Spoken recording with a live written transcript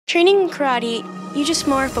Training in karate, you just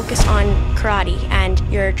more focus on karate and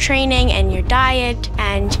your training and your diet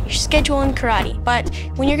and your schedule in karate. But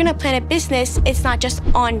when you're gonna plan a business, it's not just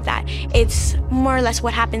on that. It's more or less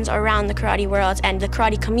what happens around the karate world and the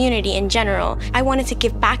karate community in general. I wanted to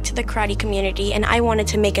give back to the karate community and I wanted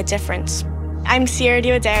to make a difference. I'm Sierra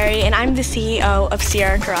Diodari and I'm the CEO of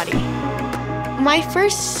Sierra Karate. My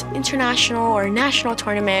first international or national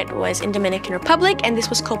tournament was in Dominican Republic, and this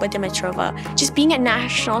was Copa de Metrova. Just being at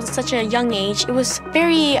nationals at such a young age, it was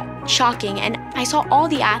very shocking, and I saw all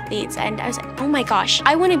the athletes and I was like, oh my gosh,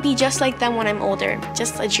 I want to be just like them when I'm older.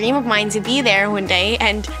 Just a dream of mine to be there one day,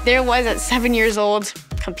 and there was at 7 years old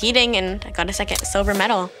competing, and I got a second silver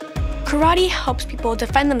medal. Karate helps people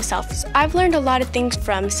defend themselves. I've learned a lot of things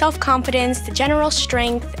from self-confidence to general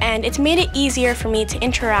strength, and it's made it easier for me to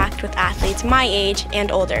interact with athletes my age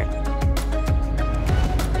and older.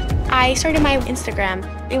 I started my Instagram.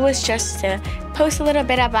 It was just to post a little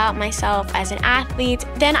bit about myself as an athlete.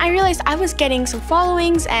 Then I realized I was getting some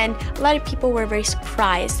followings and a lot of people were very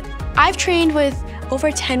surprised. I've trained with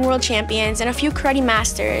over 10 world champions and a few karate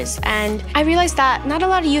masters, and I realized that not a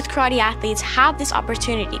lot of youth karate athletes have this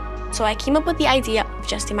opportunity. So I came up with the idea of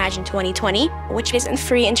Just Imagine 2020, which is a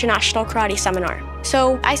free international karate seminar.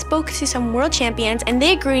 So I spoke to some world champions and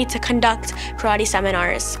they agreed to conduct karate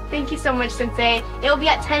seminars. Thank you so much, Sensei. It will be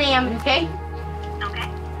at 10 a.m., okay? Okay,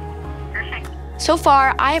 perfect. So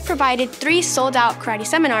far, I have provided 3 sold-out karate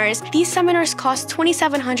seminars. These seminars cost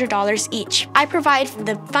 $2,700 each. I provide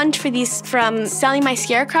the fund for these from selling my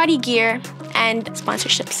Sierra Karate gear and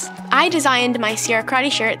sponsorships. I designed my Sierra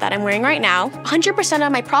Karate shirt that I'm wearing right now. 100%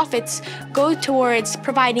 of my profits go towards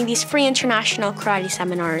providing these free international karate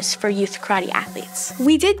seminars for youth karate athletes.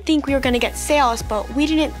 We did think we were going to get sales, but we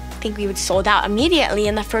didn't think we would sold out immediately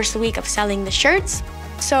in the first week of selling the shirts.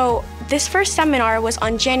 So this first seminar was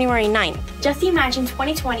on January 9th. Just Imagine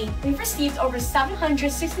 2020, we've received over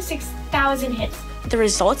 766,000 hits. The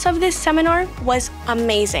results of this seminar was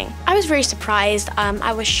amazing. I was very surprised.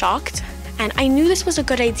 I was shocked. And I knew this was a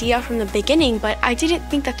good idea from the beginning, but I didn't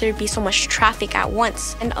think that there'd be so much traffic at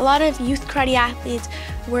once. And a lot of youth karate athletes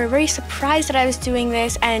were very surprised that I was doing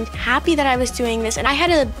this and happy that I was doing this. And I had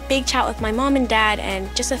a big chat with my mom and dad and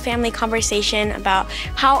just a family conversation about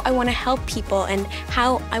how I want to help people and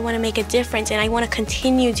how I want to make a difference and I want to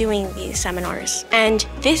continue doing these seminars. And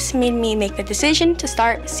this made me make the decision to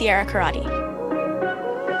start Sierra Karate.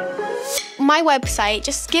 My website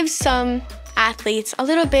just gives some athletes a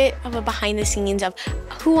little bit of a behind the scenes of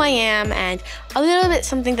who I am and a little bit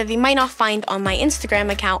something that they might not find on my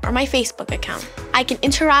Instagram account or my Facebook account. I can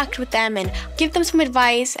interact with them and give them some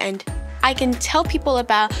advice, and I can tell people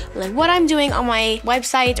about what I'm doing on my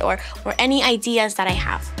website or any ideas that I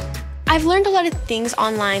have. I've learned a lot of things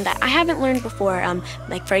online that I haven't learned before,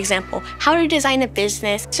 like for example, how to design a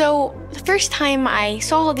business. So the first time I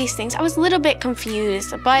saw all these things, I was a little bit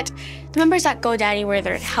confused, but the members at GoDaddy were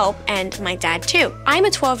there to help, and my dad too. I'm a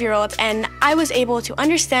 12-year-old and I was able to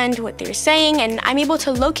understand what they were saying, and I'm able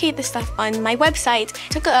to locate the stuff on my website.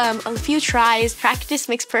 It took a few tries. Practice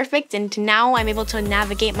makes perfect, and now I'm able to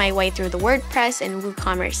navigate my way through the WordPress and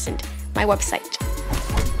WooCommerce and my website.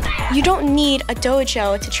 You don't need a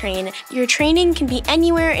dojo to train. Your training can be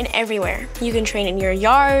anywhere and everywhere. You can train in your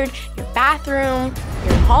yard, your bathroom,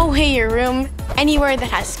 your hallway, your room, anywhere that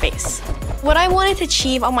has space. What I wanted to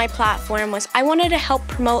achieve on my platform was I wanted to help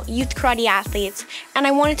promote youth karate athletes, and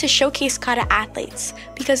I wanted to showcase kata athletes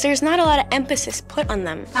because there's not a lot of emphasis put on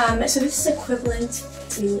them. So this is equivalent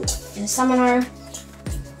to a seminar.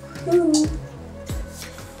 Who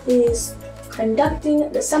is conducting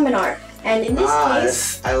the seminar? And in this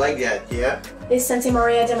case, I like the idea. Is Sensei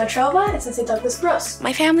Maria Dimitrova and Sensei Douglas Gross.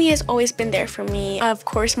 My family has always been there for me. Of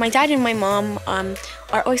course, my dad and my mom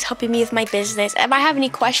are always helping me with my business. If I have any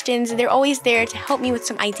questions, they're always there to help me with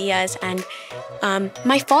some ideas. And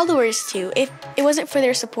my followers too. If it wasn't for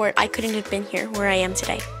their support, I couldn't have been here where I am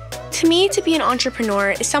today. To me, to be an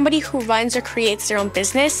entrepreneur is somebody who runs or creates their own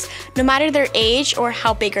business, no matter their age or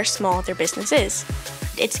how big or small their business is.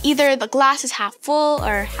 It's either the glass is half full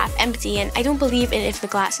or half empty, and I don't believe in if the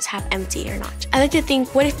glass is half empty or not. I like to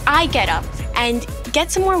think, what if I get up and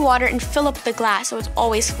get some more water and fill up the glass so it's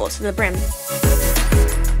always full to the brim?